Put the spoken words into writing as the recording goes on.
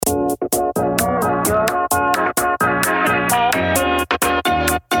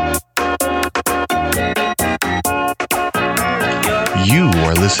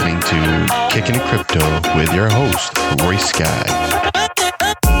listening to Kickin It Crypto with your host, Roy Sky.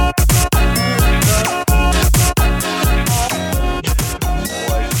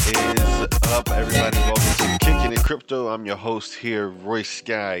 What is up, everybody? Welcome to Kickin It Crypto. I'm your host here, Roy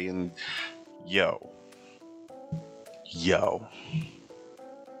Sky, and yo,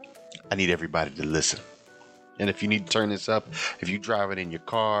 I need everybody to listen. And if you need to turn this up, if you're driving in your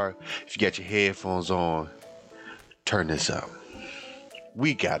car, if you got your headphones on, turn this up.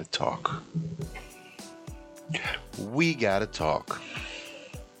 We gotta talk. What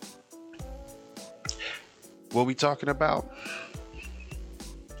we talking about?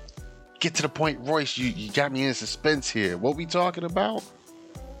 Get to the point, Royce. You got me in suspense here. What we talking about?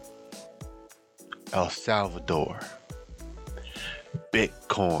 El Salvador.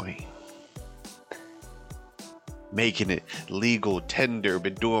 Bitcoin. Making it legal tender.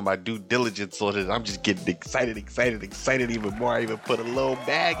 Been doing my due diligence on it. I'm just getting excited even more. I even put a little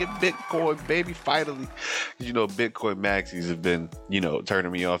bag in Bitcoin, baby, finally. You know, Bitcoin maxis have been,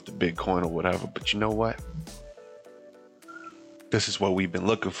 turning me off to Bitcoin or whatever. But you know what? This is what we've been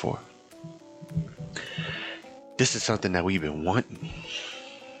looking for. This is something that we've been wanting.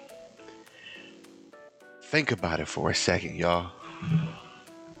 Think about it for a second, y'all.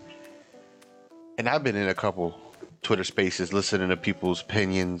 And I've been in a couple Twitter spaces listening to people's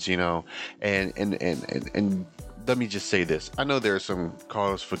opinions, and let me just say this. I know there are some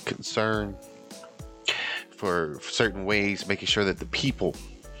cause for concern for certain ways, making sure that the people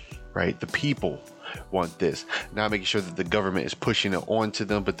want this. Not making sure that the government is pushing it onto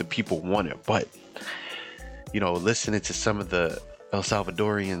them, but the people want it. But, listening to some of the El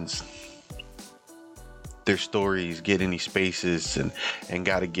Salvadorians, their stories, get in these spaces, and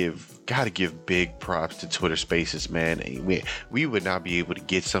gotta give big props to Twitter Spaces, man. We would not be able to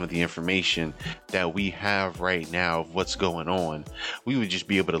get some of the information that we have right now of what's going on. We would just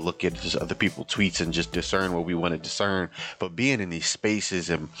be able to look at just other people's tweets and just discern what we want to discern. But being in these spaces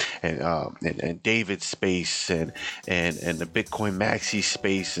and David's space and the Bitcoin Maxi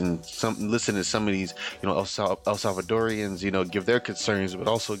space and listening to some of these El Salvadorians give their concerns, but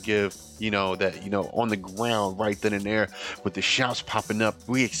also give that on the ground right then and there with the shouts popping up,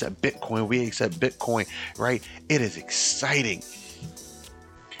 we accept Bitcoin, right? It is exciting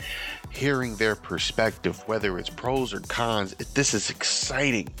hearing their perspective, whether it's pros or cons. This is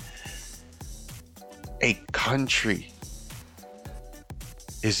exciting. A country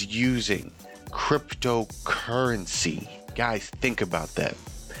is using cryptocurrency. Guys, think about that.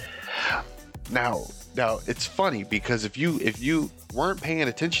 Now it's funny because if you weren't paying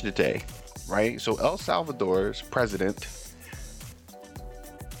attention today, right? So El Salvador's president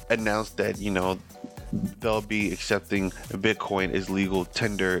announced that they'll be accepting Bitcoin as legal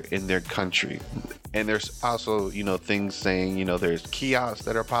tender in their country. And there's also things saying there's kiosks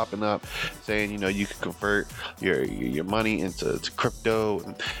that are popping up saying you can convert your money into crypto.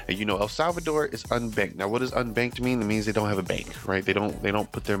 And El Salvador is unbanked. Now what does unbanked mean? It means they don't have a bank, right? They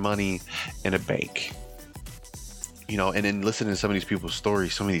don't put their money in a bank. And then listening to some of these people's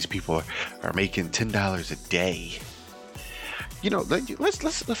stories, some of these people are making $10 a day.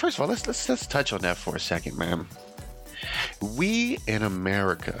 Let's first of all, let's touch on that for a second, man. We in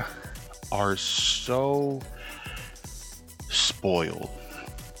America are so spoiled.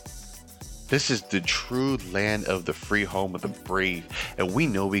 This is the true land of the free, home of the brave, and we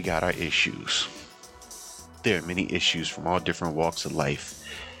know we got our issues. There are many issues from all different walks of life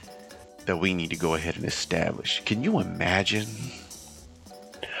that we need to go ahead and establish. Can you imagine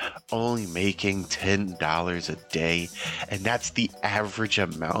only making $10 a day, and that's the average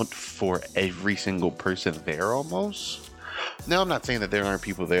amount for every single person there almost? Now, I'm not saying that there aren't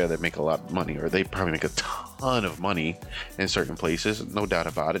people there that make a lot of money, or they probably make a ton of money in certain places, no doubt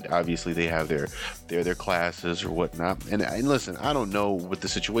about it. Obviously, they have their classes or whatnot. And listen, I don't know what the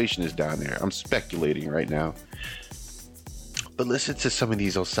situation is down there. I'm speculating right now. But listen to some of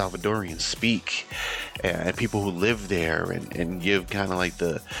these El Salvadorians speak, and people who live there, and give kind of like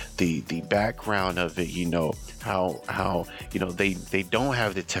the background of it. How they don't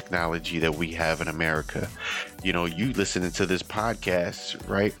have the technology that we have in America. You listening to this podcast,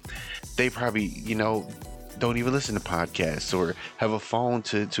 right? They probably don't even listen to podcasts or have a phone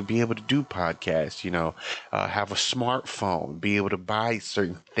to be able to do podcasts. Have a smartphone, be able to buy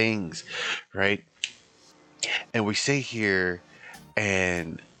certain things, right? And we sit here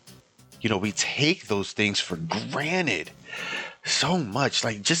and, we take those things for granted so much.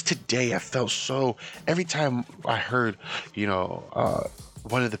 Like just today, I felt every time I heard,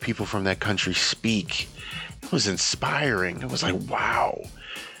 one of the people from that country speak, it was inspiring. It was like, wow.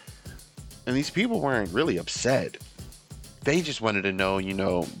 And these people weren't really upset. they just wanted to know,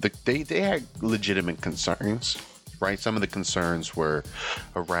 they had legitimate concerns, right? Some of the concerns were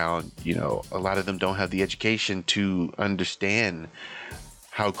around, a lot of them don't have the education to understand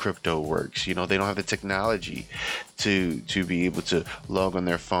how crypto works. They don't have the technology to be able to log on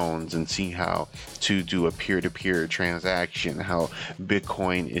their phones and see how to do a peer-to-peer transaction, how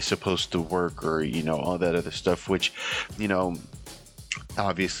Bitcoin is supposed to work, or all that other stuff, which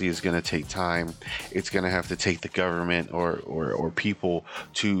obviously is going to take time. It's going to have to take the government or people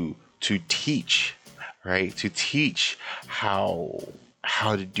to teach, right? To teach how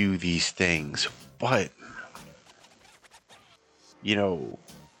to do these things. But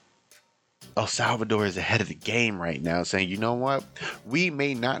El Salvador is ahead of the game right now, saying, you know what? We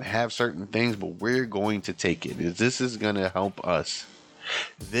may not have certain things, but we're going to take it. This is going to help us.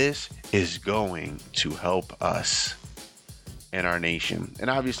 This is going to help us and our nation. And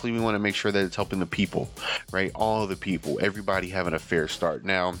obviously we want to make sure that it's helping the people, right? All the people, everybody having a fair start.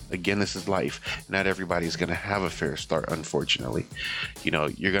 Now, again, this is life. Not everybody's going to have a fair start, unfortunately.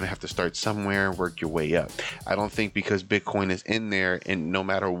 You're going to have to start somewhere and work your way up. I don't think because Bitcoin is in there, and no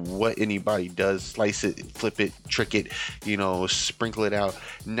matter what anybody does, slice it, flip it, trick it, sprinkle it out,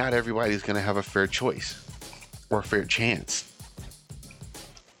 not everybody's going to have a fair choice or a fair chance.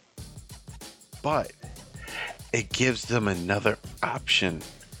 But it gives them another option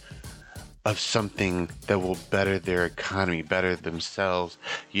of something that will better their economy, better themselves,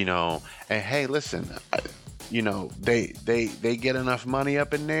 and hey, listen, they get enough money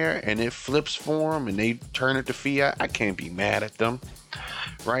up in there and it flips for them and they turn it to fiat. I can't be mad at them,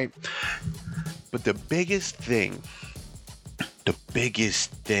 right? But the biggest thing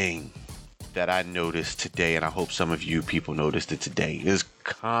that I noticed today, and I hope some of you people noticed it today, is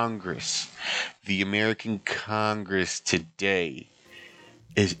Congress. The American Congress today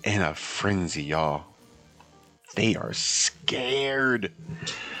is in a frenzy, y'all. They are scared.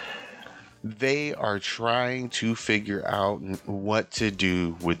 They are trying to figure out what to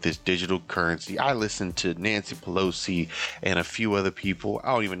do with this digital currency. I listened to Nancy Pelosi and a few other people.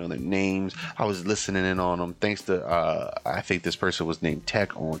 I don't even know their names. I was listening in on them. Thanks to, I think this person was named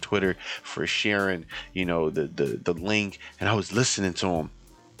Tech on Twitter for sharing, the link. And I was listening to them.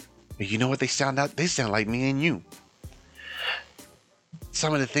 You know what they sound out? They sound like me and you.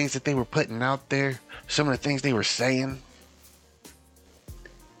 Some of the things that they were putting out there, some of the things they were saying,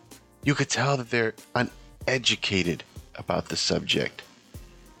 you could tell that they're uneducated about the subject.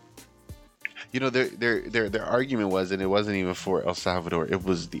 Their argument was, and it wasn't even for El Salvador, it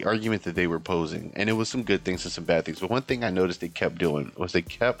was the argument that they were posing. And it was some good things and some bad things. But one thing I noticed they kept doing was they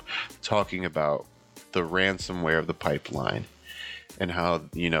kept talking about the ransomware of the pipeline and how,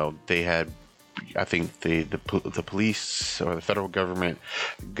 they had, I think the police or the federal government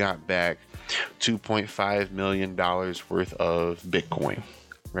got back $2.5 million worth of Bitcoin,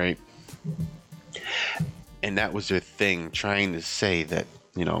 right? And that was their thing, trying to say that,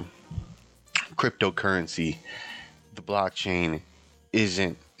 cryptocurrency, the blockchain,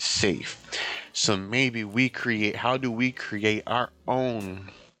 isn't safe. So maybe how do we create our own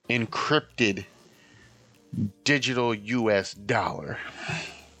encrypted digital US dollar?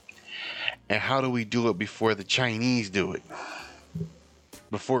 And how do we do it before the Chinese do it?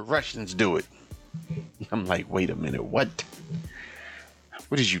 Before Russians do it? I'm like, wait a minute, what?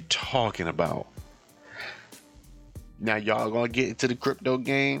 What is you talking about? Now y'all gonna get into the crypto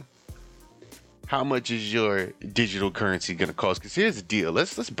game? How much is your digital currency gonna cost? Because here's the deal.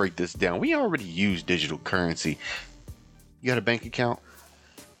 Let's break this down. We already use digital currency. You got a bank account?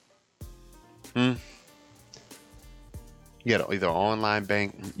 You got either an online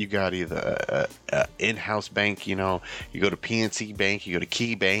bank, you got either a in-house bank, you go to PNC Bank, you go to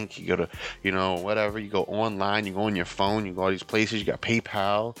Key Bank, you go to, whatever, you go online, you go on your phone, you go all these places, you got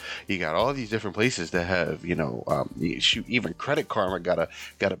PayPal, you got all these different places that have, even Credit Karma got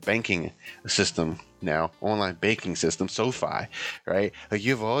a banking system now, online banking system, SoFi, right? Like you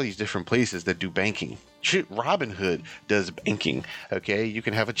have all these different places that do banking. Shit, Robinhood does banking, okay? You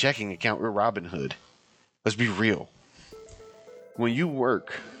can have a checking account with Robinhood. Let's be real. When you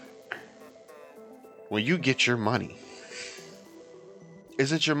work, when you get your money,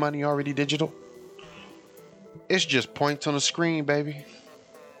 isn't your money already digital? It's just points on the screen, baby.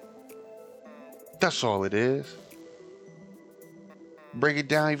 That's all it is. Break it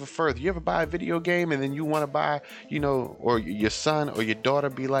down even further. You ever buy a video game and then you want to buy, or your son or your daughter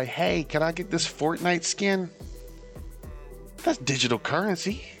be like, hey, can I get this Fortnite skin? That's digital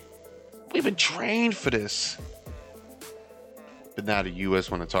currency. We've been trained for this. But now the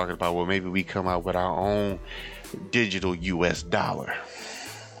U.S. want to talk about, well, maybe we come out with our own digital U.S. dollar.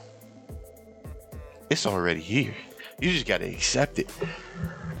 It's already here. You just got to accept it.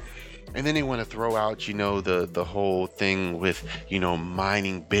 And then they want to throw out, the whole thing with,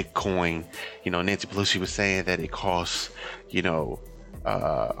 mining Bitcoin. Nancy Pelosi was saying that it costs,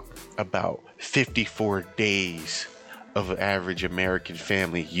 about 54 days of an average American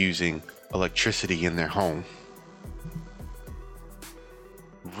family using electricity in their home.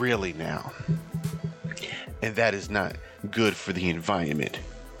 Really now. And that is not good for the environment.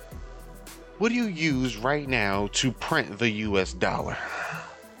 What do you use right now to print the US dollar?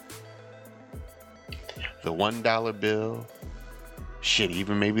 The $1 bill,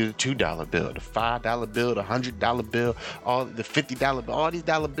 even maybe the $2 bill, the $5 bill, the $100 bill, all the $50 bill, all these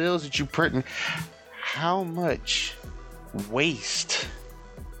dollar bills that you printing. How much waste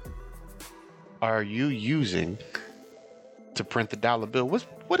are you using to print the dollar bill?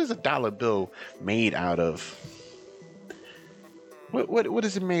 What is a dollar bill made out of? What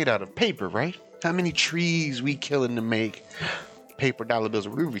is it made out of? Paper, right? How many trees we killing to make paper dollar bills? Are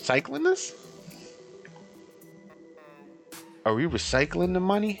we recycling this? Are we recycling the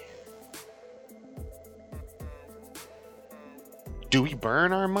money? Do we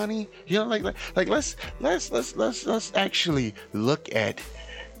burn our money? Let's actually look at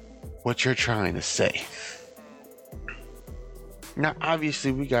what you're trying to say. Now,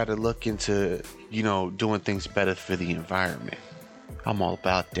 obviously, we got to look into, doing things better for the environment. I'm all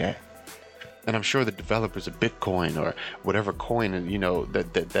about that. And I'm sure the developers of Bitcoin or whatever coin,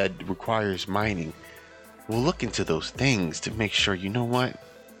 that requires mining, will look into those things to make sure, you know what?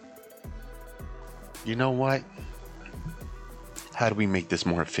 How do we make this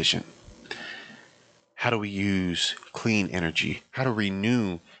more efficient? How do we use clean energy? How do we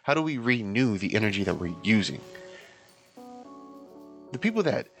renew the energy that we're using? The people,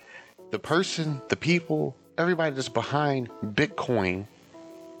 everybody that's behind Bitcoin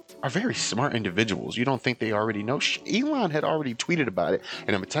are very smart individuals. You don't think they already know? Elon had already tweeted about it. And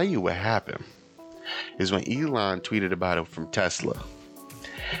I'm going to tell you what happened is when Elon tweeted about it from Tesla.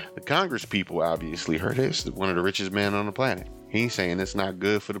 The Congress people obviously heard this. One of the richest men on the planet. He's saying it's not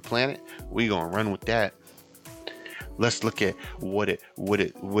good for the planet. We gonna run with that. Let's look at what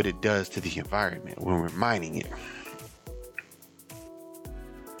it does to the environment when we're mining it.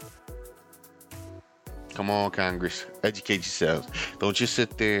 Come on, Congress, educate yourselves. Don't just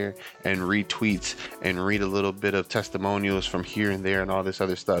sit there and read tweets and read a little bit of testimonials from here and there and all this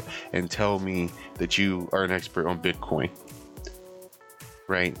other stuff and tell me that you are an expert on Bitcoin,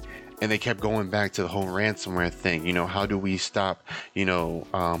 right? And they kept going back to the whole ransomware thing. How do we stop,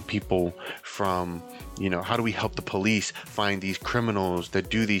 people from, how do we help the police find these criminals that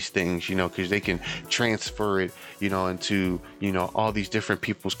do these things, because they can transfer it, into, all these different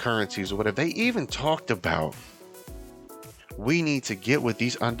people's currencies or whatever. They even talked about we need to get with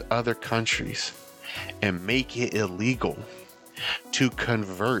these other countries and make it illegal to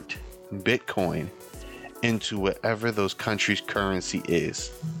convert Bitcoin into whatever those countries' currency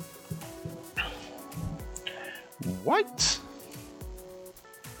is. What?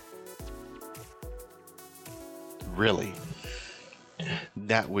 Really?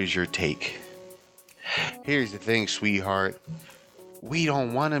 That was your take. Here's the thing, sweetheart. We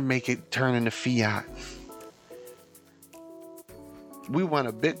don't want to make it turn into fiat. We want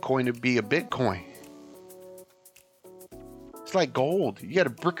a Bitcoin to be a Bitcoin. It's like gold. You got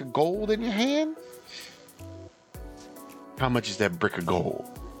a brick of gold in your hand? How much is that brick of gold?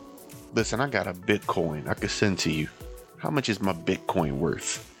 Listen, I got a Bitcoin I could send to you. How much is my Bitcoin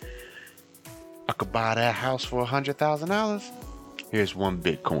worth? I could buy that house for $100,000. Here's one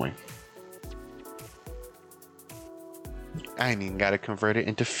Bitcoin. I ain't even got to convert it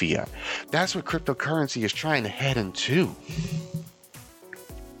into fiat. That's what cryptocurrency is trying to head into.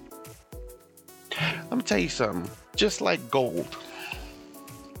 Let me tell you something. Just like gold,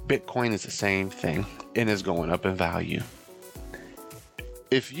 Bitcoin is the same thing and is going up in value.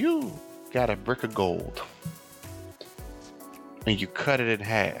 If you got a brick of gold and you cut it in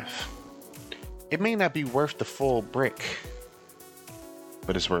half, it may not be worth the full brick,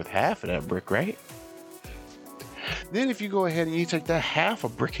 but it's worth half of that brick, right? Then if you go ahead and you take that half a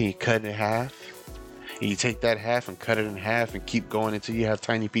brick and you cut it in half, and you take that half and cut it in half and keep going until you have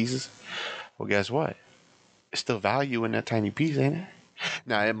tiny pieces, well, guess what? It's still value in that tiny piece, ain't it?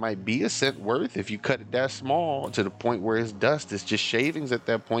 Now, it might be a cent worth if you cut it that small to the point where it's dust. It's just shavings at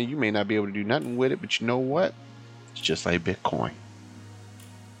that point. You may not be able to do nothing with it, but you know what? It's just like Bitcoin.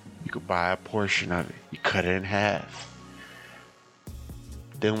 You could buy a portion of it. You cut it in half.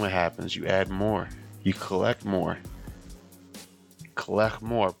 Then what happens? You add more. You collect more. collect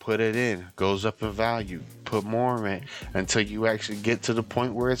more, put it in, goes up in value, put more in until you actually get to the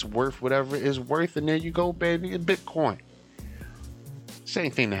point where it's worth whatever it is worth, and there you go, baby, in Bitcoin.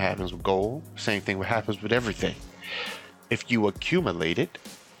 Same thing that happens with gold, same thing that happens with everything. If you accumulate it,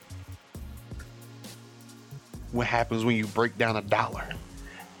 what happens when you break down a dollar?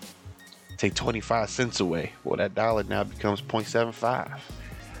 Take 25 cents away. Well, that dollar now becomes 0.75.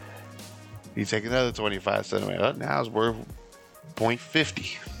 You take another 25 cents away. Well, now it's worth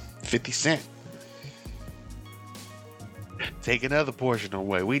 0.50, 50 cents. Take another portion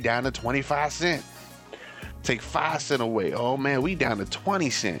away. We down to 25 cents. Take 5 cents away. Oh man, we down to 20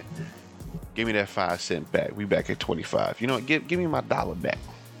 cents. Give me that 5 cent back. We back at 25. You know what? Give me my dollar back.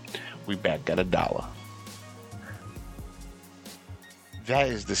 We back at $1. That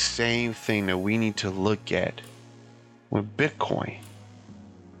is the same thing that we need to look at with Bitcoin.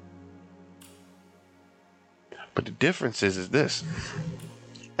 But the difference is this.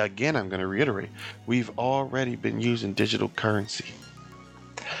 Again, I'm going to reiterate. We've already been using digital currency.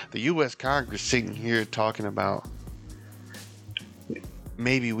 The U.S. Congress sitting here talking about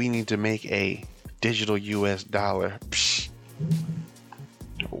maybe we need to make a digital U.S. dollar. Psh.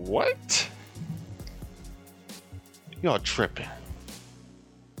 What? Y'all tripping.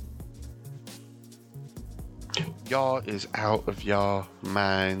 Y'all is out of y'all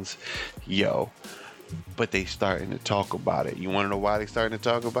minds, yo. But they starting to talk about it. You want to know why they starting to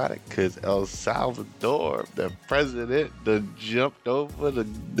talk about it? Because El Salvador, the president, jumped over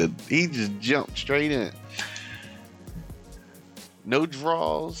he just jumped straight in. No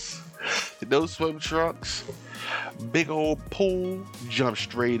draws, no swim trunks, big old pool, jump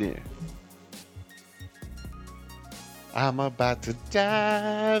straight in. I'm about to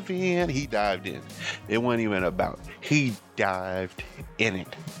dive in. He dived in. It wasn't even about. He dived in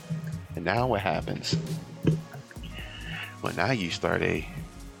it. And now what happens? Well, now you start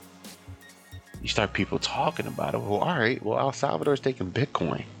people talking about it. Well, all right. Well, El Salvador's taking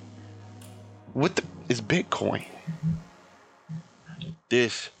Bitcoin. What is Bitcoin?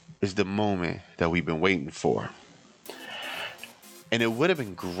 This is the moment that we've been waiting for. And it would have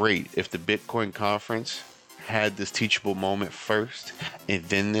been great if the Bitcoin conference had this teachable moment first and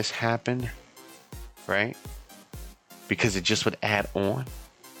then this happened, right? Because it just would add on.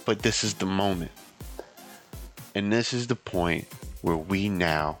 But this is the moment. And this is the point where we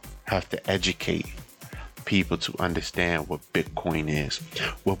now have to educate people to understand what Bitcoin is,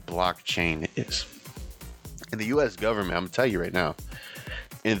 what blockchain is. And the U.S. government, I'm going to tell you right now,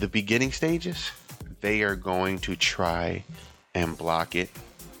 in the beginning stages, they are going to try and block it.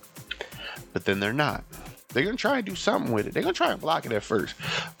 But then they're not. They're going to try and do something with it. They're going to try and block it at first.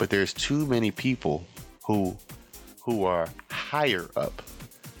 But there's too many people who are higher up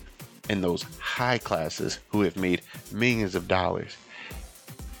in those high classes who have made millions of dollars,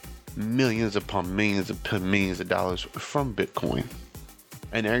 millions upon millions of dollars from Bitcoin.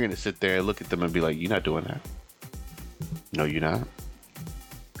 And they're going to sit there and look at them and be like, you're not doing that. No, you're not.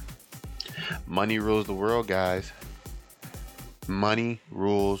 Money rules the world, guys. Money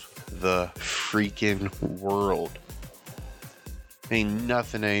rules the freaking world. Ain't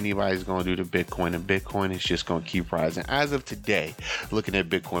nothing that anybody's going to do to Bitcoin, and Bitcoin is just going to keep rising. As of today, looking at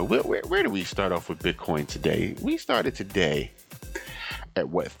Bitcoin, where do we start off with Bitcoin today? We started today at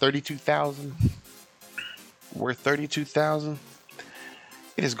what, 32,000? We're 32,000.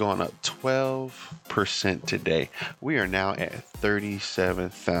 It has gone up 12% today. We are now at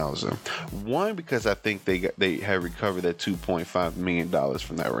 37,000. One, because I think they have recovered that $2.5 million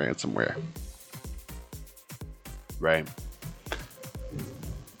from that ransomware. Right?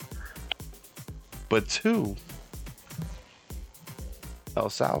 But two, El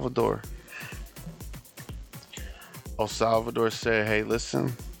Salvador. El Salvador said, hey,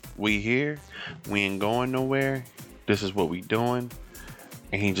 listen, we here. We ain't going nowhere. This is what we doing.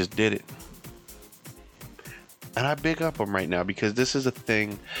 And he just did it. And I big up him right now because this is a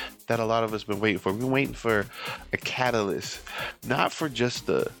thing that a lot of us been waiting for. We've been waiting for a catalyst. Not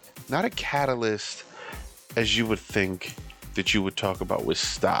a catalyst as you would think that you would talk about with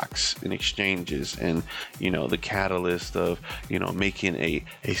stocks and exchanges and, the catalyst of, making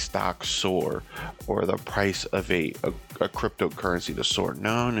a stock soar or the price of a cryptocurrency to soar.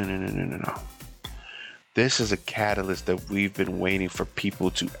 No. This is a catalyst that we've been waiting for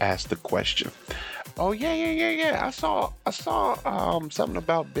people to ask the question. Oh, yeah. I saw something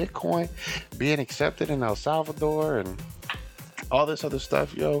about Bitcoin being accepted in El Salvador and all this other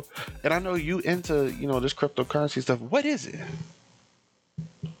stuff, yo. And I know you into, this cryptocurrency stuff. What is it?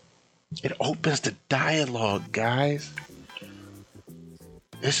 It opens the dialogue, guys.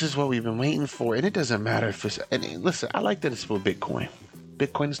 This is what we've been waiting for. And it doesn't matter if it's, and listen, I like that it's for Bitcoin.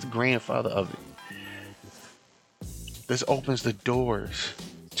 Bitcoin is the grandfather of it. This opens the doors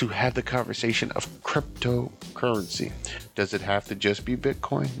to have the conversation of cryptocurrency. Does it have to just be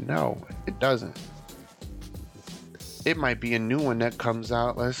Bitcoin? No, it doesn't. It might be a new one that comes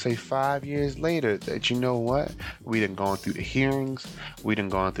out, let's say 5 years later, that you know what? We done gone through the hearings, we done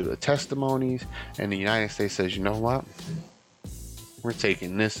gone through the testimonies, and the United States says, you know what? We're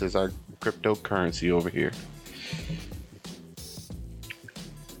taking this as our cryptocurrency over here.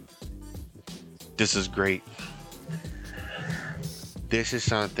 This is great. This is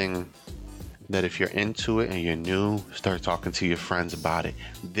something that if you're into it and you're new, start talking to your friends about it.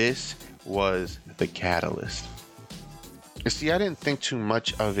 This was the catalyst. And see, I didn't think too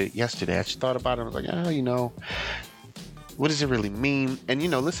much of it yesterday. I just thought about it. I was like, oh, you know, what does it really mean? And, you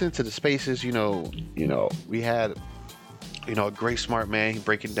know, listening to the spaces, you know, we had, you know, a great smart man, he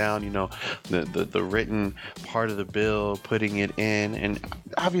breaking down, you know, the written part of the bill, putting it in. And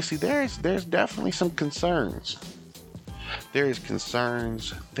obviously there's definitely some concerns. There is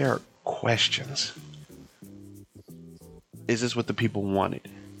concerns. There are questions. Is this what the people wanted?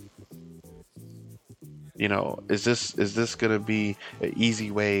 You know, is this gonna be an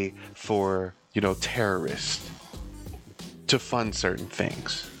easy way for, you know, terrorists to fund certain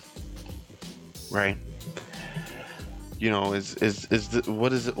things, right? You know,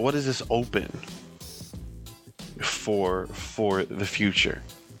 what is this open for the future?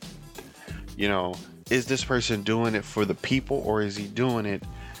 You know, is this person doing it for the people, or is he doing it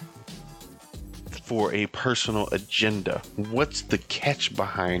for a personal agenda? What's the catch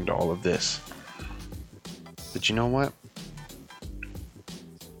behind all of this? But you know what?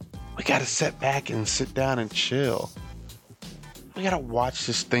 We gotta sit back and sit down and chill. We gotta watch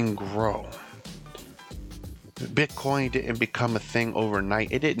this thing grow. Bitcoin didn't become a thing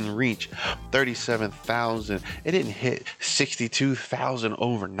overnight. It didn't reach 37,000. It didn't hit 62,000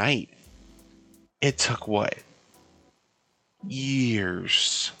 overnight. It took what?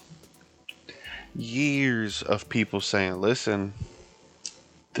 Years of people saying, listen,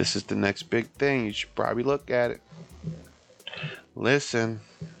 this is the next big thing. You should probably look at it. Listen,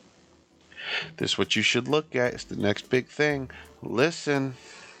 this is what you should look at. It's the next big thing. Listen,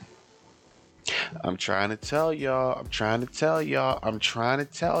 I'm trying to tell y'all. I'm trying to tell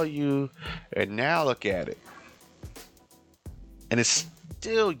you. And now look at it. And it's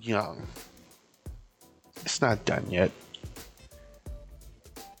still young. It's not done yet.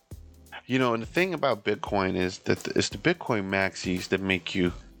 You know, and the thing about Bitcoin is that it's the Bitcoin maxis that make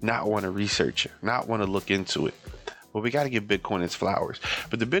you not want to research it, not want to look into it. Well, we got to give Bitcoin its flowers.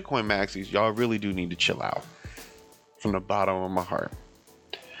 But the Bitcoin maxis, y'all really do need to chill out. From the bottom of my heart.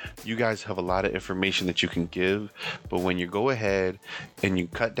 You guys have a lot of information that you can give, but when you go ahead and you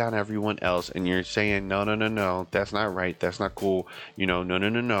cut down everyone else and you're saying, no, that's not right, that's not cool, you know,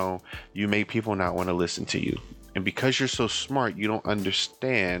 no, you make people not want to listen to you. And because you're so smart, you don't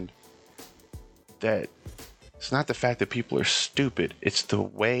understand that it's not the fact that people are stupid, it's the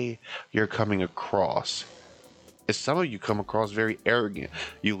way you're coming across. And some of you come across very arrogant.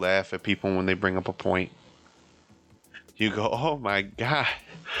 You laugh at people when they bring up a point. You go, oh my God,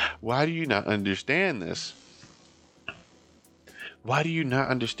 why do you not understand this? Why do you not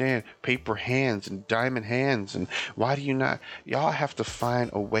understand paper hands and diamond hands? And why do you not? Y'all have to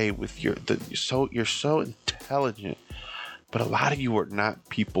find a way with you're so intelligent, but a lot of you are not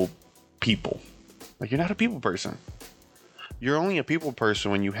people. Like, you're not a people person. You're only a people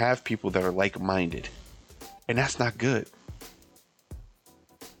person when you have people that are like-minded. And that's not good.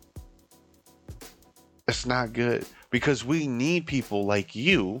 It's not good. Because we need people like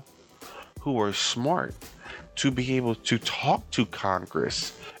you who are smart to be able to talk to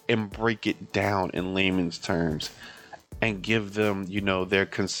Congress and break it down in layman's terms and give them, you know, their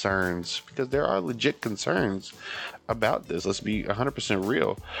concerns, because there are legit concerns about this. Let's be 100%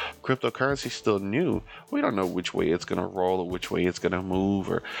 real. Cryptocurrency is still new. We don't know which way it's going to roll or which way it's going to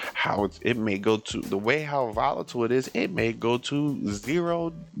move, or how it may go to the way how volatile it is. It may go to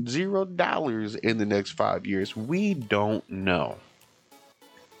 $0 in the next 5 years. We don't know.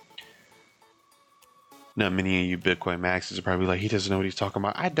 Now, many of you Bitcoin maxes are probably like, he doesn't know what he's talking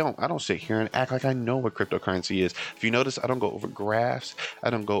about. I don't sit here and act like I know what cryptocurrency is. If you notice, I don't go over graphs. I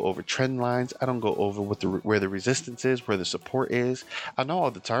don't go over trend lines. I don't go over where the resistance is, where the support is. I know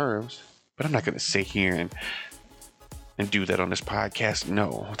all the terms, but I'm not going to sit here and do that on this podcast.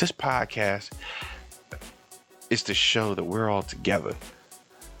 No, this podcast is to show that we're all together.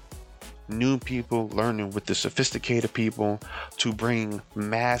 New people learning with the sophisticated people to bring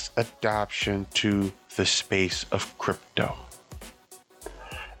mass adoption to the space of crypto.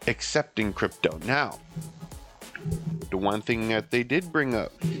 accepting crypto. Now, the one thing that they did bring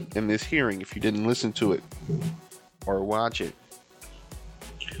up in this hearing, if you didn't listen to it or watch it,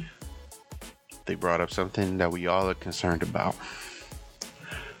 they brought up something that we all are concerned about.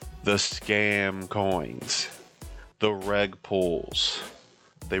 The scam coins, the reg pools.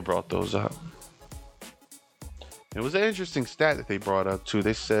 They brought those up. It was an interesting stat that they brought up too.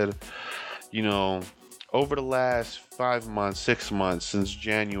 They said, over the last 5 months, 6 months, since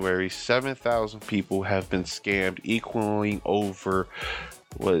January, 7,000 people have been scammed, equaling over,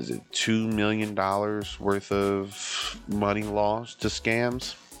 $2 million worth of money lost to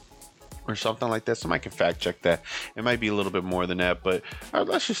scams or something like that. Somebody can fact check that. It might be a little bit more than that, but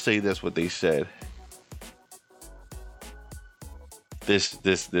let's just say that's what they said. This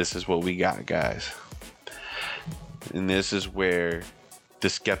is what we got, guys. And this is where the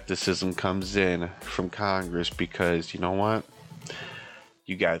skepticism comes in from Congress, because you know what?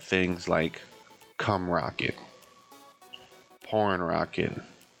 You got things like cum rocket, porn rocket,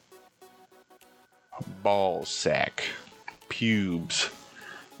 ball sack, pubes,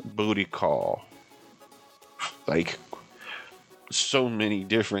 booty call, like so many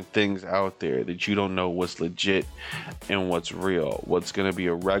different things out there that you don't know what's legit and what's real, what's going to be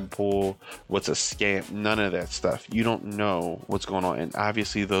a rug pull, what's a scam, none of that stuff. You don't know what's going on. And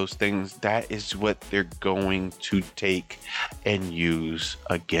obviously those things, that is what they're going to take and use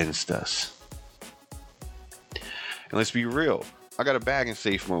against us. And let's be real, I got a bag in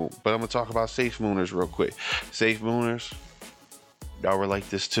Safe Moon, but I'm going to talk about Safe Mooners real quick. Safe Mooners, y'all were like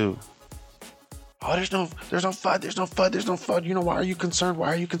this too. Oh, there's no FUD. Why are you concerned? Why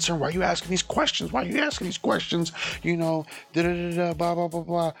are you asking these questions? Blah, blah, blah,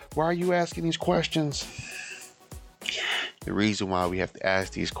 blah. Why are you asking these questions? The reason why we have to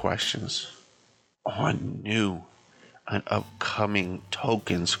ask these questions on new and upcoming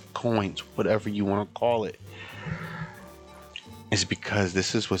tokens, coins, whatever you want to call it, is because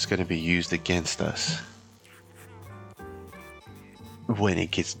this is what's going to be used against us when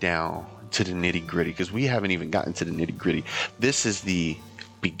it gets down to the nitty gritty, because we haven't even gotten to the nitty gritty. This is the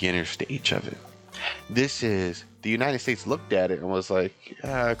beginner stage of it. This is, the United States looked at it and was like,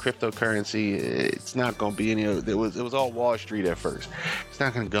 cryptocurrency, it's not going to be any, it was all Wall Street at first. It's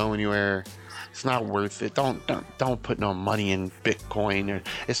not going to go anywhere. It's not worth it. Don't put no money in Bitcoin.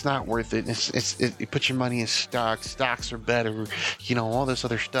 It's not worth it. You put your money in stocks. Stocks are better. All this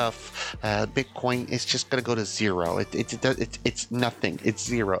other stuff. Bitcoin, it's just gonna go to zero. It's nothing. It's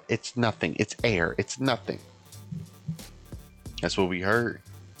zero. It's nothing. It's air. It's nothing. That's what we heard.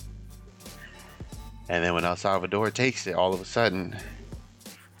 And then when El Salvador takes it, all of a sudden,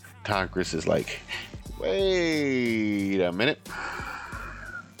 Congress is like, wait a minute.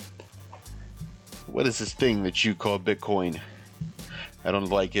 What is this thing that you call Bitcoin? I don't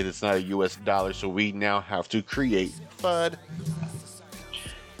like it. It's not a US dollar, so we now have to create FUD.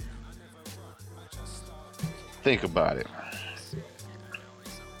 Think about it.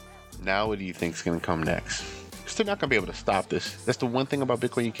 Now what do you think is going to come next? Because they're not going to be able to stop this. That's the one thing about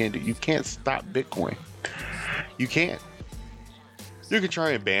Bitcoin you can't do. You can't stop Bitcoin. You can't. You can try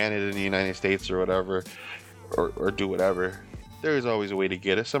and ban it in the United States or whatever, or do whatever. There is always a way to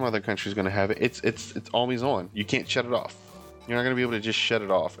get it. Some other country's going to have it. It's always on. You can't shut it off. You're not going to be able to just shut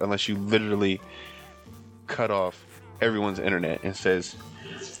it off unless you literally cut off everyone's internet and says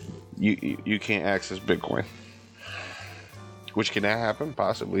you can't access Bitcoin. Which can that happen?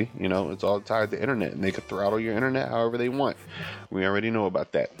 Possibly. It's all tied to the internet, and they could throttle your internet however they want. We already know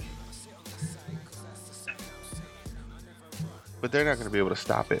about that. But they're not going to be able to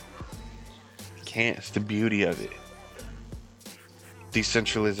stop it. Can't. It's the beauty of it.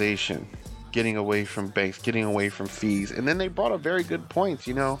 Decentralization, getting away from banks, getting away from fees. And then they brought up very good points,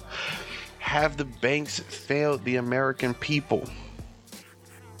 have the banks failed the American people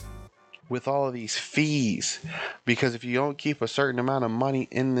with all of these fees? Because if you don't keep a certain amount of money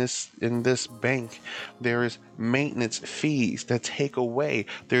in this bank, there is maintenance fees that take away.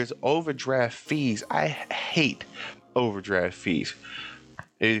 There's overdraft fees. I hate overdraft fees.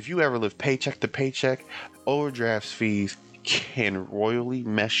 If you ever live paycheck to paycheck, overdraft fees can royally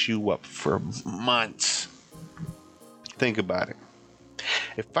mess you up for months. Think about it.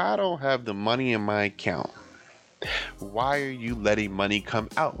 If I don't have the money in my account, why are you letting money come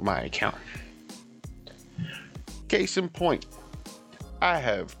out my account? Case in point, I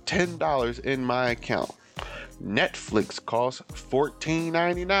have $10 in my account. Netflix costs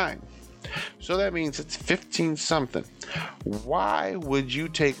 $14.99. So that means it's 15 something. Why would you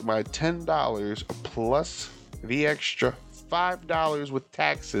take my $10 plus the extra $5 with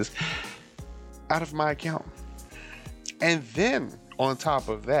taxes out of my account? And then On top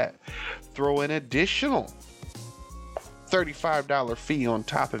of that, throw an additional $35 fee on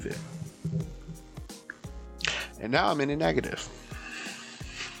top of it. And now I'm in the negative.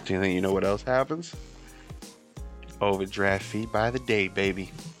 Do you think you know what else happens? Overdraft fee by the day,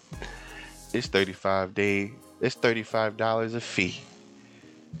 baby. It's $35 a fee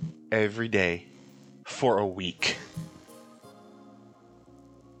every day for a week.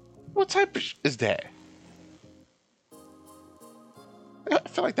 What type is that? I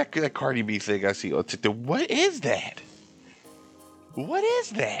feel like that Cardi B thing I see on TikTok. What is that? What is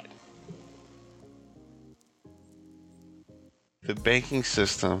that? The banking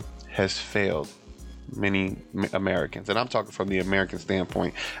system has failed many Americans, and I'm talking from the American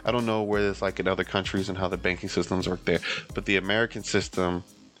standpoint. I don't know where it's like in other countries and how the banking systems work there, but the American system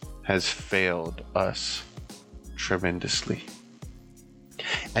has failed us tremendously.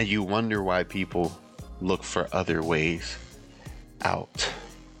 And you wonder why people look for other ways out.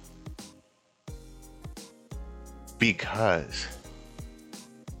 Because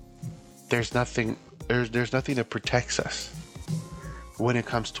there's nothing that protects us when it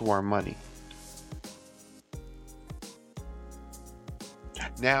comes to our money.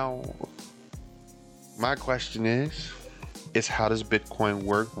 Now, my question is how does Bitcoin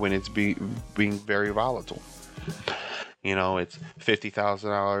work when it's being very volatile? You know, it's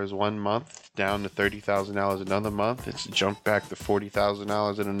 $50,000 one month, down to $30,000 another month. It's jumped back to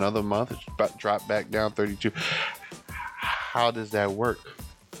 $40,000 in another month. It's dropped back down 32. How does that work?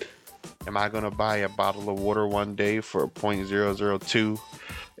 Am I going to buy a bottle of water one day for 0.002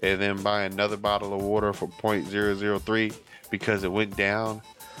 and then buy another bottle of water for 0.003 because it went down?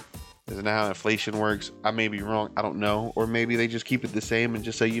 Isn't that how inflation works? I may be wrong. I don't know. Or maybe they just keep it the same and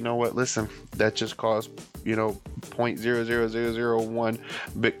just say, you know what? Listen, that just cost, 0.00001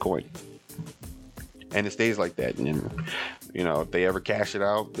 Bitcoin. And it stays like that. And, if they ever cash it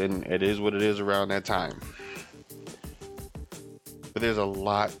out, then it is what it is around that time. But there's a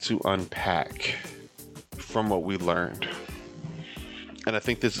lot to unpack from what we learned. And I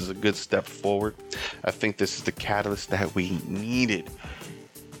think this is a good step forward. I think this is the catalyst that we needed.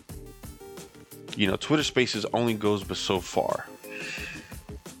 Twitter Spaces only goes but so far.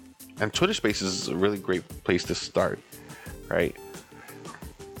 And Twitter Spaces is a really great place to start, right?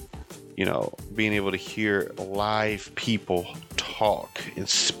 Being able to hear live people talk and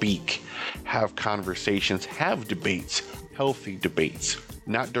speak, have conversations, have debates, healthy debates,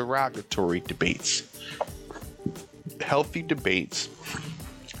 not derogatory debates. Healthy debates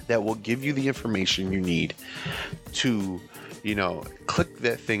that will give you the information you need to click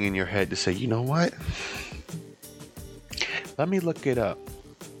that thing in your head to say, you know what? Let me look it up.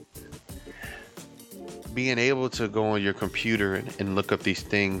 Being able to go on your computer and look up these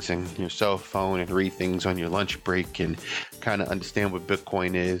things and your cell phone and read things on your lunch break and kind of understand what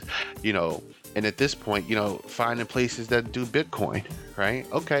Bitcoin is, and at this point, finding places that do Bitcoin, right?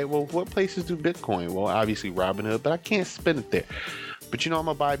 Okay, well, what places do Bitcoin? Well, obviously Robinhood, but I can't spend it there. But I'm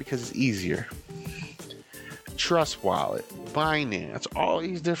gonna buy because it's easier. Trust Wallet, Binance, all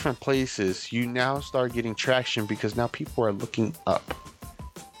these different places, you now start getting traction because now people are looking up.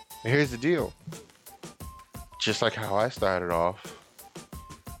 And here's the deal. Just like how I started off,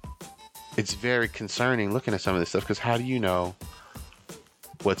 it's very concerning looking at some of this stuff because how do you know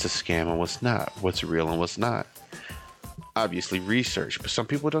what's a scam and what's not? What's real and what's not? Obviously research, but some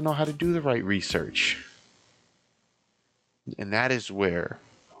people don't know how to do the right research. And that is where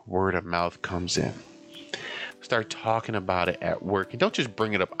word of mouth comes in. Start talking about it at work and don't just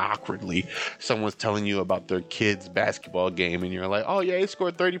bring it up awkwardly. Someone's telling you about their kid's basketball game and you're like, oh yeah, he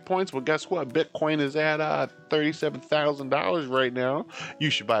scored 30 points. Well, guess what? Bitcoin is at $37,000 right now.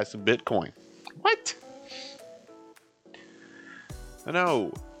 You should buy some Bitcoin. What?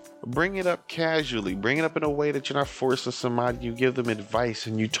 No. Bring it up casually. Bring it up in a way that you're not forcing somebody. You give them advice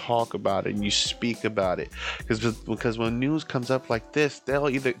and you talk about it and you speak about it. Because when news comes up like this,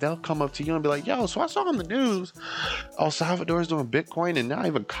 they'll come up to you and be like, yo, so I saw on the news, El Salvador is doing Bitcoin and now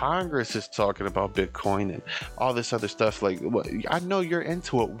even Congress is talking about Bitcoin and all this other stuff. Like, what? I know you're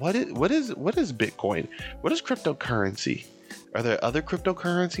into it. What is Bitcoin? What is cryptocurrency? Are there other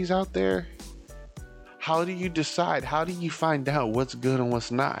cryptocurrencies out there? How do you decide? How do you find out what's good and what's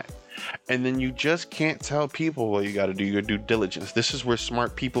not? And then you just can't tell people, well, you got to do your due diligence. This is where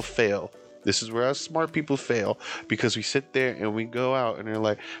smart people fail. This is where us smart people fail because we sit there and we go out and they're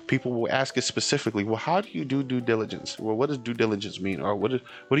like, people will ask us specifically, well, how do you do due diligence? Well, what does due diligence mean? Or what do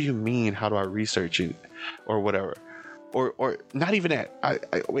you mean? How do I research it? Or whatever. Or not even that. I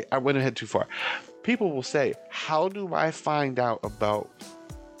went ahead too far. People will say, how do I find out about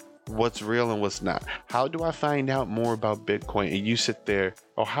what's real and what's not. How do I find out more about Bitcoin? And you sit there,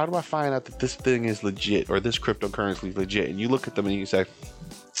 or how do I find out that this thing is legit or this cryptocurrency is legit? And you look at them and you say,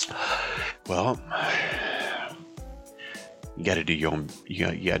 well, you got to do your own. You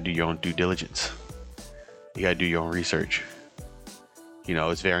got to do your own due diligence. You got to do your own research. You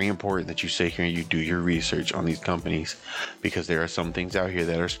know, it's very important that you sit here and you do your research on these companies, because there are some things out here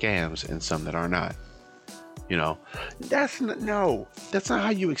that are scams and some that are not. You know, that's not how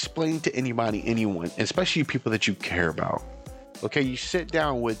you explain to anyone, especially people that you care about. Okay, you sit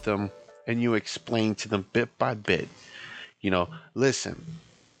down with them and you explain to them bit by bit. You know, listen,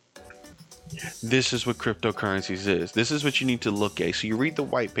 this is what cryptocurrencies is. This is what you need to look at. So you read the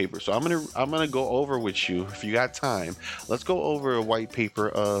white paper. So I'm gonna go over with you, if you got time. Let's go over a white paper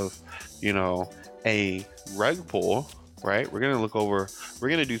of, you know, a rug pull. Right? We're gonna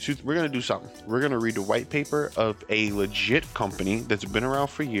do something. We're gonna read the white paper of a legit company that's been around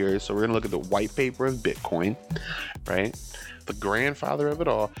for years. So we're gonna look at the white paper of Bitcoin, right? The grandfather of it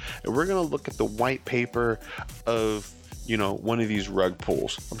all. And we're gonna look at the white paper of, you know, one of these rug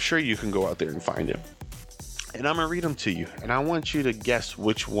pulls. I'm sure you can go out there and find it. And I'm gonna read them to you. And I want you to guess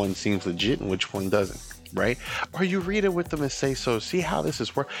which one seems legit and which one doesn't. Right? Or you read it with them and say, so see how this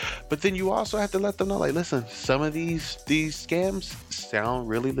is work. But then you also have to let them know, like, listen, some of these scams sound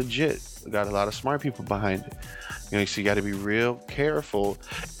really legit. We got a lot of smart people behind it. You know, so you got to be real careful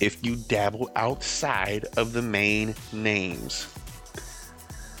if you dabble outside of the main names.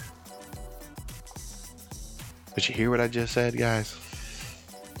 But you hear what I just said, guys?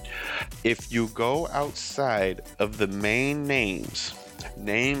 If you go outside of the main names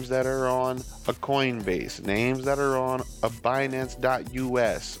that are on a Coinbase, names that are on a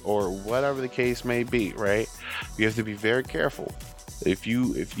Binance.us, or whatever the case may be, right? You have to be very careful. If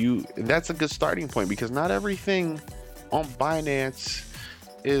you, and that's a good starting point, because not everything on Binance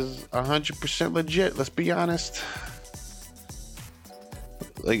is 100% legit. Let's be honest.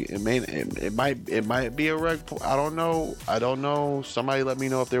 Like it might be a rug pull. I don't know. Somebody let me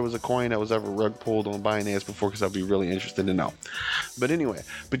know if there was a coin that was ever rug pulled on Binance before, because I'd be really interested to know. But anyway,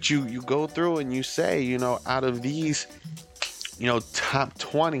 you go through and you say, you know, out of these, you know, top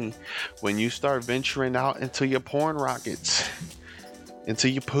 20, when you start venturing out into your porn rockets, into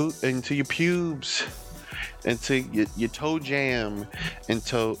your pubes, into your toe jam,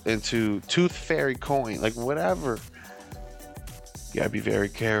 into tooth fairy coin, like whatever. You gotta be very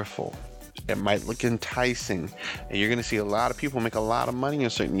careful. It might look enticing, and you're gonna see a lot of people make a lot of money on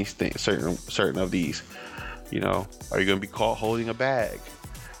certain of these. You know, are you gonna be caught holding a bag?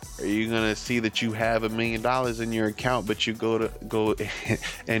 Are you gonna see that you have $1 million in your account, but you go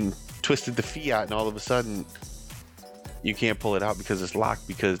and twisted the fiat, and all of a sudden you can't pull it out because it's locked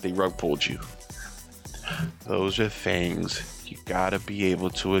because they rug pulled you? Those are things you gotta be able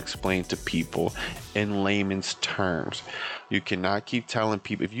to explain to people in layman's terms. You cannot keep telling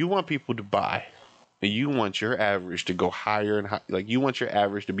people, if you want people to buy, and you want your average to go higher and higher, like you want your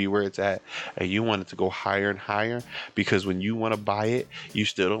average to be where it's at, and you want it to go higher and higher, because when you want to buy it, you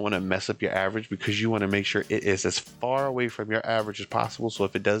still don't want to mess up your average, because you want to make sure it is as far away from your average as possible. So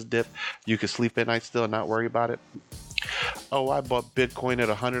if it does dip, you can sleep at night still and not worry about it. Oh, I bought Bitcoin at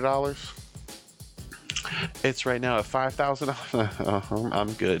 $100. It's right now at $5,000.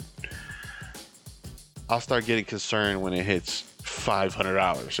 I'm good. I'll start getting concerned when it hits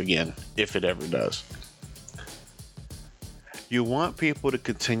 $500 again, if it ever does. You want people to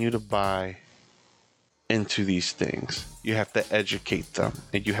continue to buy into these things. You have to educate them,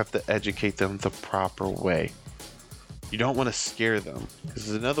 and you have to educate them the proper way. You don't want to scare them. This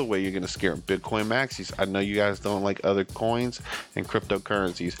is another way you're going to scare them. Bitcoin maxis. I know you guys don't like other coins and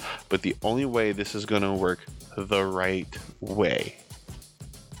cryptocurrencies, but the only way this is going to work the right way.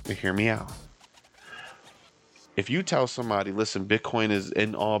 You hear me out. If you tell somebody, listen, Bitcoin is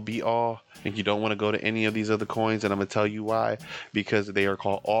end all be all, and you don't want to go to any of these other coins, and I'm going to tell you why, because they are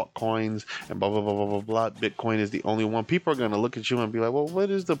called altcoins and blah, blah, blah, blah, blah, blah. Bitcoin is the only one. People are going to look at you and be like, well, what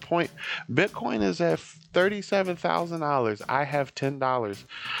is the point? Bitcoin is at $37,000. I have $10.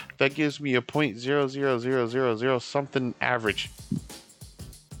 That gives me a 0.00000 something average.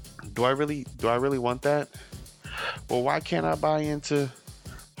 Do I really want that? Well, why can't I buy into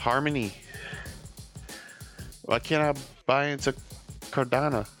Harmony? Why can't I buy into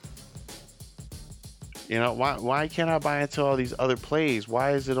Cardano? You know, why can't I buy into all these other plays?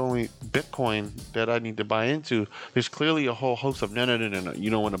 Why is it only Bitcoin that I need to buy into? There's clearly a whole host of no. You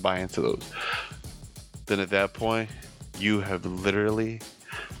don't want to buy into those. Then at that point, you have literally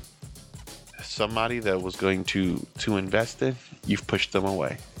somebody that was going to invest in, you've pushed them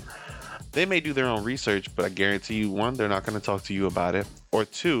away. They may do their own research, but I guarantee you, one, they're not going to talk to you about it. Or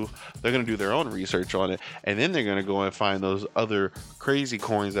two, they're going to do their own research on it, and then they're going to go and find those other crazy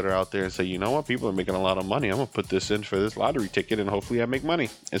coins that are out there and say, you know what, people are making a lot of money. I'm going to put this in for this lottery ticket, and hopefully I make money.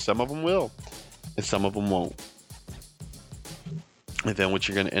 And some of them will, and some of them won't. And then what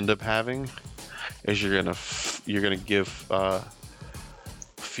you're going to end up having is you're going to give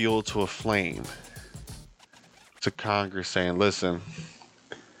fuel to a flame to Congress, saying, listen,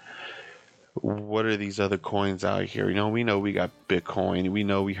 what are these other coins out here? We know we got Bitcoin. We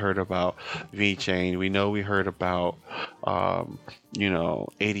know we heard about VeChain. We know we heard about, ADA,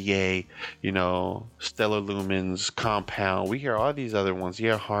 Stellar Lumens, Compound. We hear all these other ones.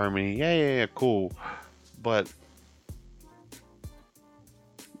 Yeah, Harmony. Yeah, cool. But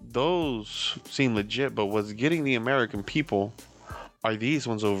those seem legit. But what's getting the American people are these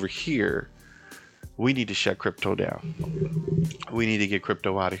ones over here. We need to shut crypto down. We need to get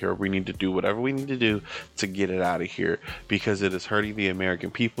crypto out of here. We need to do whatever we need to do to get it out of here, because it is hurting the American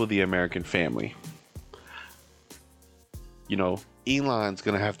people, the American family. Elon's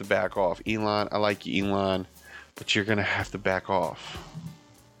going to have to back off. Elon, I like you, Elon, but you're going to have to back off.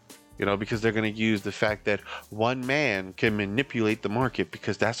 Because they're going to use the fact that one man can manipulate the market,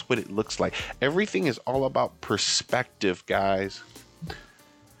 because that's what it looks like. Everything is all about perspective, guys.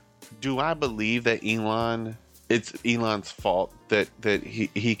 Do I believe that it's Elon's fault that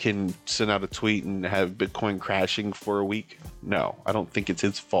he can send out a tweet and have Bitcoin crashing for a week? No, I don't think it's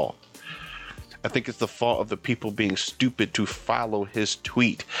his fault. I think it's the fault of the people being stupid to follow his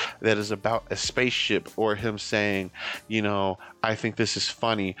tweet that is about a spaceship, or him saying, I think this is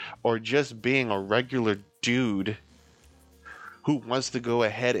funny, or just being a regular dude who wants to go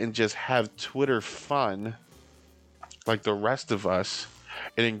ahead and just have Twitter fun like the rest of us,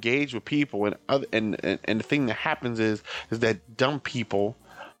 and engage with people, and the thing that happens is that dumb people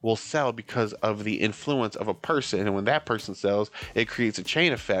will sell because of the influence of a person, and when that person sells, it creates a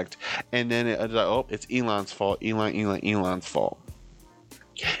chain effect, and then it's Elon's fault. Elon's fault.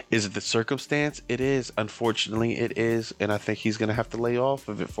 Is it the circumstance? It is. Unfortunately, it is, and I think he's going to have to lay off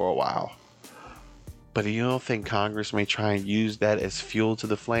of it for a while. But you don't think Congress may try and use that as fuel to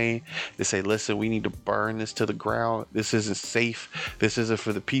the flame to say, listen, we need to burn this to the ground. This isn't safe. This isn't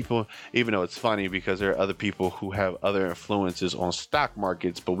for the people. Even though it's funny because there are other people who have other influences on stock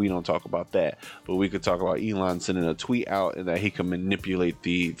markets, but we don't talk about that. But we could talk about Elon sending a tweet out and that he can manipulate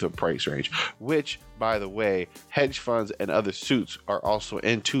the price range, which, by the way, hedge funds and other suits are also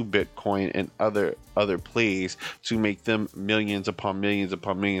into Bitcoin and other plays to make them millions upon millions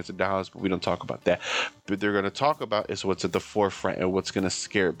upon millions of dollars, but we don't talk about that. What they're going to talk about is what's at the forefront and what's going to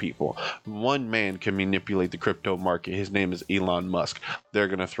scare people. One man can manipulate the crypto market. His name is Elon Musk. They're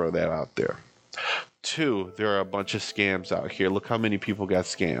going to throw that out there. Two, there are a bunch of scams out here. Look how many people got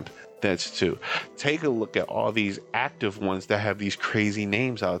scammed. That's two. Take a look at all these active ones that have these crazy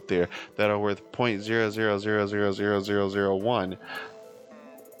names out there that are worth 0.000000001.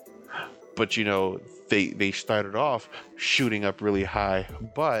 But they started off shooting up really high,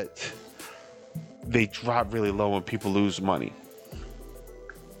 but they drop really low when people lose money.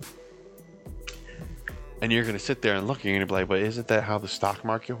 And you're going to sit there and look, and you're going to be like, but isn't that how the stock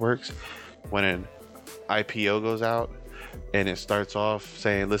market works? When an IPO goes out and it starts off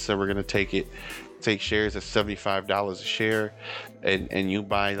saying, listen, we're going to take shares at $75 a share, and you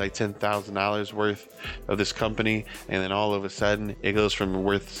buy like $10,000 worth of this company, and then all of a sudden it goes from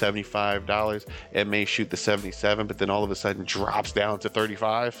worth $75, it may shoot to 77, but then all of a sudden drops down to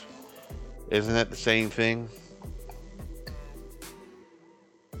 35. Isn't that the same thing?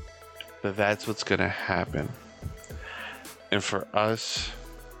 But that's what's going to happen. And for us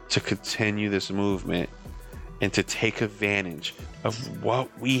to continue this movement and to take advantage of what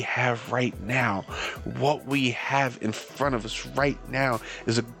we have right now, what we have in front of us right now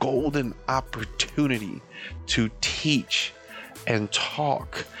is a golden opportunity to teach and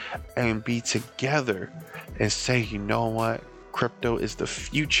talk and be together and say, you know what? Crypto is the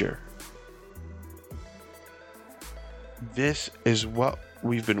future. This is what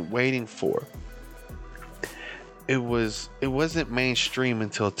we've been waiting for. It wasn't mainstream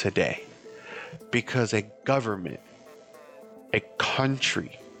until today, because a government, a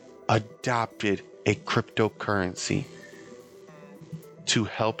country adopted a cryptocurrency to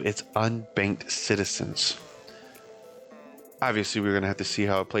help its unbanked citizens. Obviously, we're going to have to see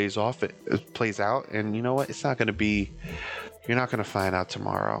how it plays out, and you know what? You're not going to find out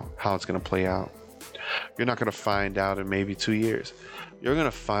tomorrow how it's going to play out. You're not going to find out in maybe 2 years. You're going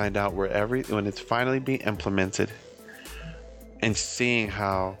to find out when it's finally being implemented and seeing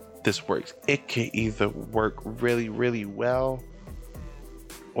how this works. It can either work really, really well,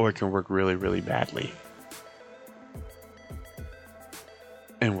 or it can work really, really badly.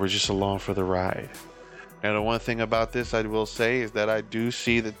 and we're just along for the ride. Now, the one thing about this I will say is that I do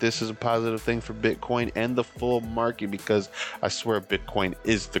see that this is a positive thing for Bitcoin and the full market, because I swear Bitcoin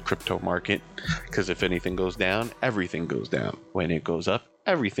is the crypto market. Because if anything goes down, everything goes down. When it goes up,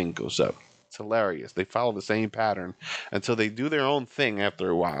 everything goes up. It's hilarious. They follow the same pattern until they do their own thing after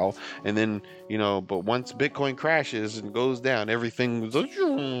a while. And then, but once Bitcoin crashes and goes down, everything was like,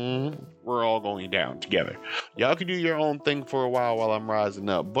 we're all going down together. Y'all can do your own thing for a while I'm rising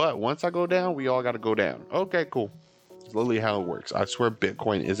up. But once I go down, we all got to go down. Okay, cool. It's literally how it works. I swear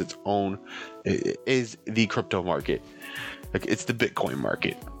Bitcoin is it is the crypto market. Like, it's the Bitcoin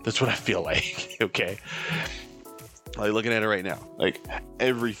market. That's what I feel like. Okay. Like, looking at it right now, like,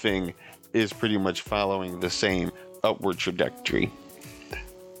 everything is pretty much following the same upward trajectory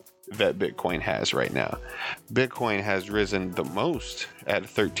that Bitcoin has right now. Bitcoin has risen the most at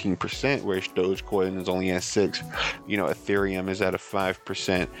 13%, whereas Dogecoin is only at 6%. Ethereum is at a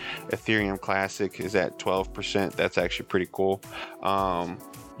 5%. Ethereum Classic is at 12%. That's actually pretty cool. Bitcoin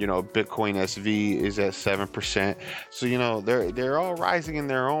SV is at 7%. So, they're all rising in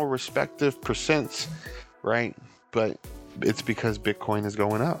their own respective percents, right? But it's because Bitcoin is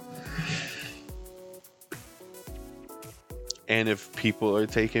going up. And if people are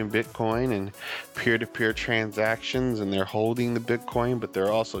taking Bitcoin and peer-to-peer transactions and they're holding the Bitcoin, but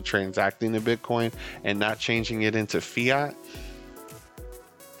they're also transacting the Bitcoin and not changing it into fiat,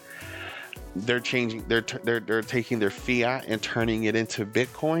 they're taking their fiat and turning it into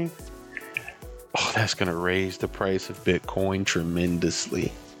Bitcoin. Oh, that's going to raise the price of Bitcoin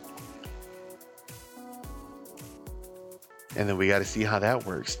tremendously. And then we got to see how that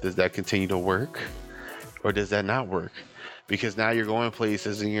works. Does that continue to work, or does that not work? Because now you're going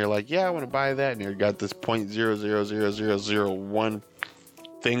places and you're like, yeah, I want to buy that. And you got this 0.000001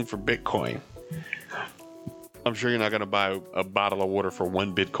 thing for Bitcoin. I'm sure you're not going to buy a bottle of water for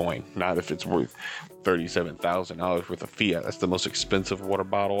 1 Bitcoin. Not if it's worth $37,000 worth of fiat. That's the most expensive water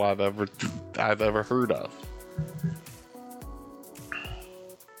bottle I've ever heard of.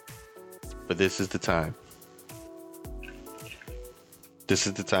 But this is the time. This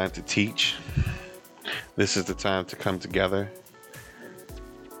is the time to teach. This is the time to come together,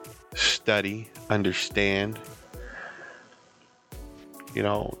 study, understand,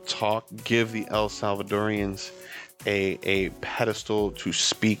 talk, give the El Salvadorians a pedestal to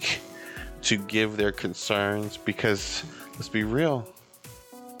speak, to give their concerns, because let's be real,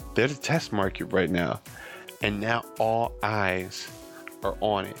 they're the test market right now. And now all eyes are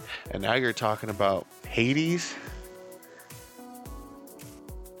on it. And now you're talking about Hades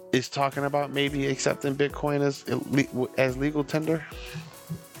is talking about maybe accepting Bitcoin as legal tender.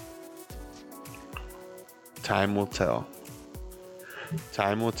 Time will tell.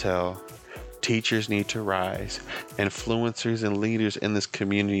 Time will tell. Teachers need to rise. Influencers and leaders in this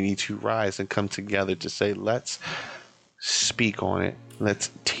community need to rise and come together to say, let's speak on it.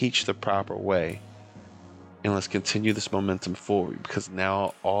 Let's teach the proper way. And let's continue this momentum forward, because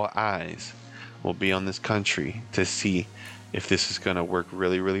now all eyes will be on this country to see if this is going to work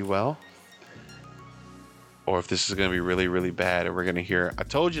really, really well, or if this is going to be really, really bad, and we're going to hear, I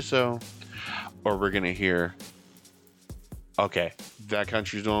told you so, or we're going to hear, okay, that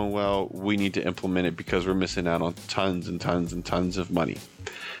country's doing well, we need to implement it because we're missing out on tons and tons and tons of money.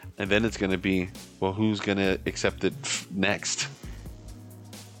 And then it's going to be, well, who's going to accept it next?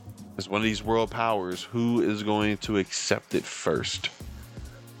 As one of these world powers, who is going to accept it first?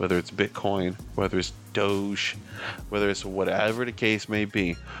 Whether it's Bitcoin, whether it's Doge, whether it's whatever the case may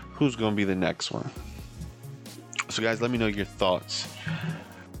be, who's going to be the next one? So guys, let me know your thoughts.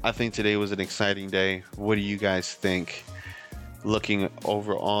 I think today was an exciting day. What do you guys think? Looking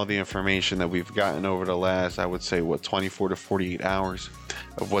over all the information that we've gotten over the last, I would say, 24 to 48 hours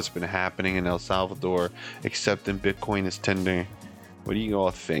of what's been happening in El Salvador, accepting Bitcoin as tender. What do you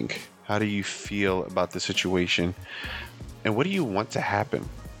all think? How do you feel about the situation? And what do you want to happen?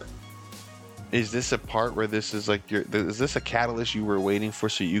 Is this a part where this is like is this a catalyst you were waiting for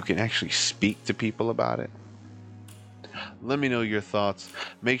so you can actually speak to people about it? Let me know your thoughts.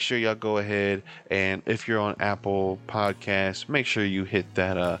 Make sure y'all go ahead, and if you're on Apple Podcasts, make sure you hit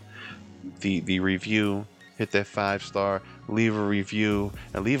that the review, hit that 5-star, leave a review,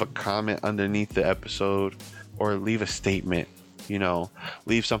 and leave a comment underneath the episode, or leave a statement.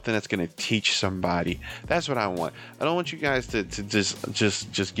 Leave something that's going to teach somebody. That's what I want. I don't want you guys to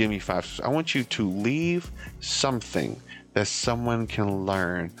just give me 5 stars. I want you to leave something that someone can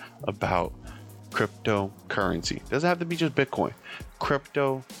learn about cryptocurrency. Doesn't have to be just Bitcoin.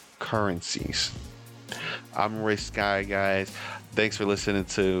 Cryptocurrencies. I'm Ray Sky, guys. Thanks for listening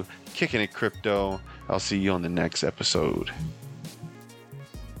to Kickin It Crypto. I'll see you on the next episode.